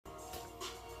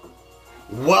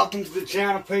Welcome to the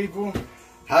channel, people.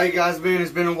 How you guys been?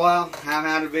 It's been a while. Haven't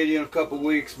had a video in a couple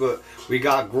weeks, but we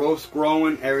got growth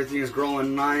growing. Everything is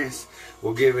growing nice.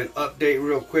 We'll give an update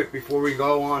real quick before we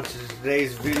go on to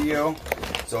today's video.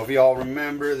 So if y'all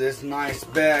remember this nice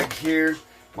bag here,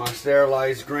 my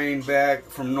sterilized grain bag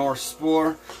from North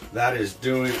Spore, that is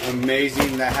doing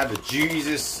amazing. That had the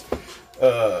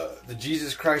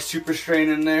Jesus Christ Super Strain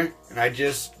in there, and I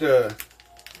just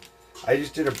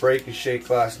did a break and shake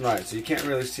last night, so you can't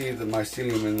really see the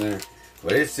mycelium in there,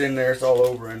 but it's in there. It's all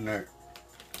over in there.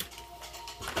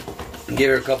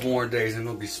 Give it a couple more days and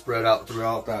it'll be spread out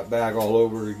throughout that bag all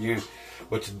over again.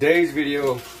 But today's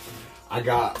video, I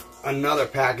got another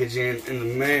package in the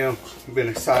mail. I've been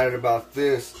excited about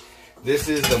this. This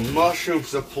is the Mushroom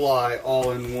Supply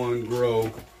all-in-one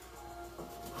grow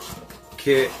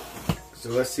kit. So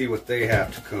let's see what they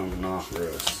have to come and offer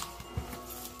us.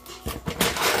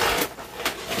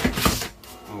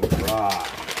 Alright.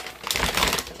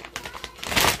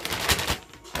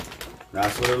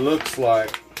 That's what it looks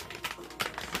like.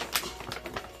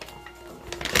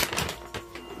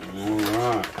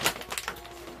 Alright.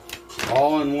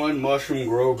 All-in-one mushroom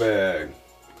grow bag.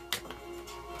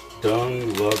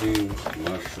 Dung loving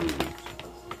mushrooms.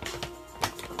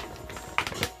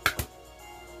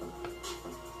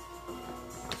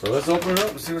 So let's open it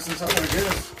up and see what's inside, I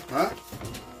guess. Huh?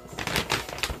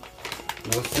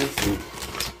 No sense in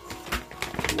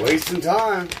wasting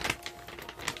time.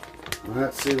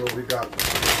 Let's see what we got.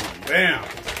 Bam!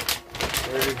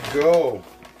 Ready to go.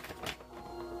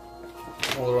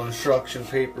 A little instruction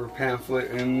paper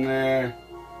pamphlet in there.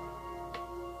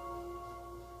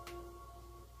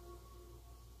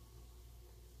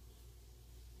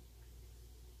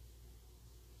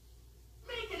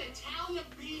 Make an Italian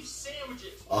beef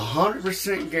sandwiches.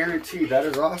 100% guaranteed. That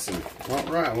is awesome.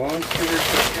 Alright, well, let's give her a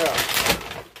check out.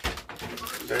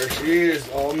 There she is,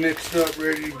 all mixed up,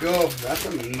 ready to go. That's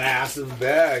a massive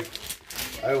bag.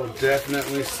 I will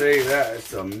definitely say that.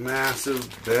 It's a massive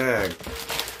bag.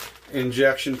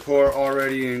 Injection port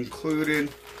already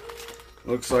included.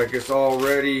 Looks like it's all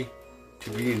ready to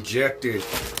be injected.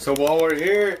 So while we're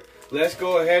here, let's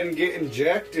go ahead and get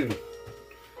injecting.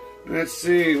 Let's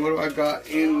see, what do I got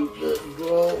in the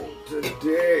bowl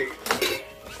today?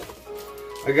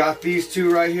 I got these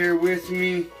two right here with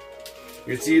me.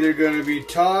 It's either going to be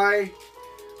Thai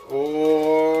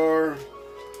or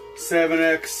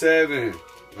 7x7.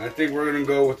 I think we're going to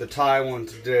go with the Thai one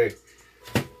today.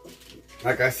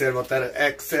 Like I said about that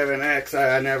X7X,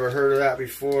 I never heard of that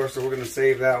before, so we're going to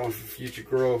save that one for future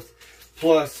growth.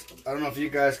 Plus, I don't know if you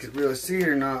guys could really see it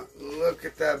or not, look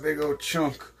at that big old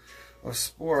chunk of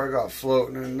spore I got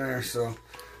floating in there. So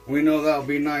we know that'll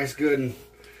be nice, good, and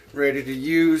ready to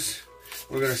use.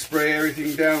 We're going to spray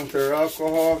everything down with our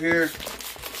alcohol here.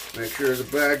 Make sure the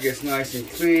bag gets nice and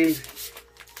clean.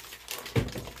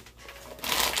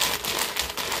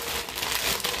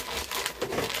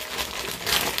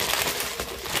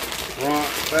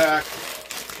 Front, back,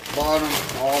 bottom,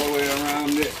 all the way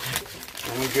around it.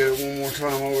 I'm going to get it one more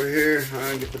time over here. I'm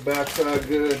going to get the back side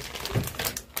good.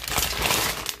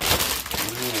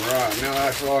 Alright, now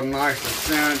that's all nice and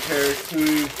sanitary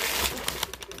clean.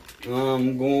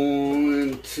 I'm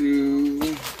going to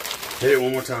hit it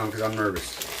one more time because I'm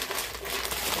nervous.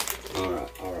 Alright.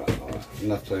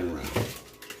 Enough playing around.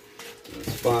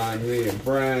 Let's find me a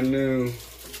brand new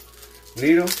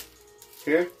needle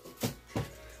here.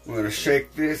 We're going to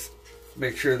shake this,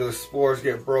 make sure those spores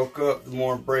get broke up. The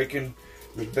more breaking,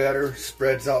 the better.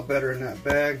 Spreads out better in that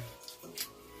bag.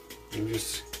 And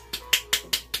just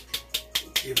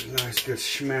give it a nice good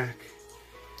smack.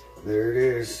 There it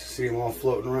is. See them all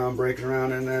floating around, breaking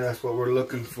around in there. That's what we're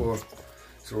looking for.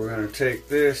 So we're going to take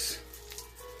this.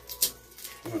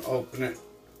 I'm going to open it.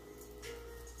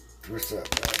 Twist that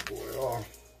bad boy off.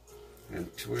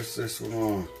 And twist this one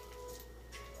on.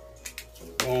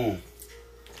 Boom.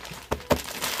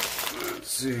 Let's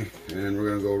see. And we're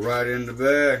going to go right in the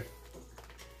bag.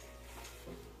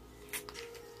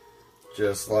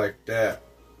 Just like that.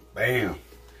 Bam.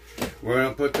 We're going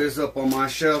to put this up on my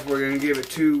shelf. We're going to give it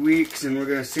 2 weeks and we're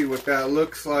going to see what that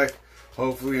looks like.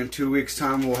 Hopefully in 2 weeks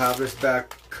time we'll have this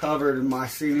back covered in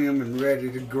mycelium and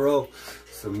ready to grow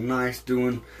some nice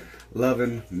doing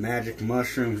loving magic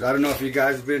mushrooms. I don't know if you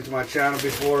guys have been to my channel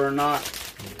before or not.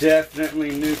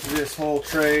 Definitely new to this whole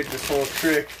trade, this whole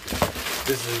trick.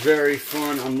 This is very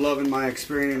fun. I'm loving my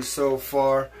experience so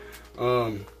far.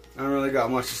 I don't really got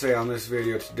much to say on this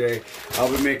video today. I'll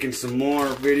be making some more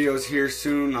videos here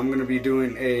soon. I'm going to be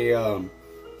doing a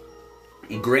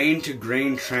grain to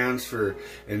grain transfer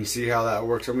and see how that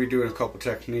works. I'm going to be doing a couple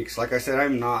techniques. Like I said,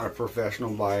 I'm not a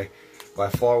professional by by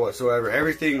far whatsoever.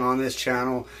 Everything on this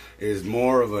channel is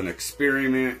more of an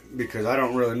experiment because I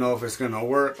don't really know if it's going to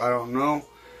work. I don't know.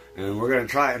 And we're going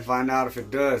to try it and find out if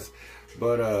it does.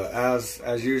 But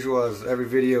as usual, as every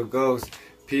video goes,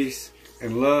 peace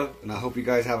and love. And I hope you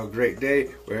guys have a great day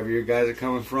wherever you guys are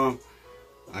coming from.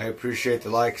 I appreciate the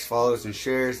likes, follows, and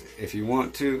shares if you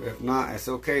want to. If not, it's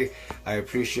okay. I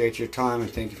appreciate your time and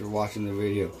thank you for watching the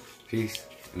video. Peace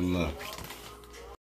and love.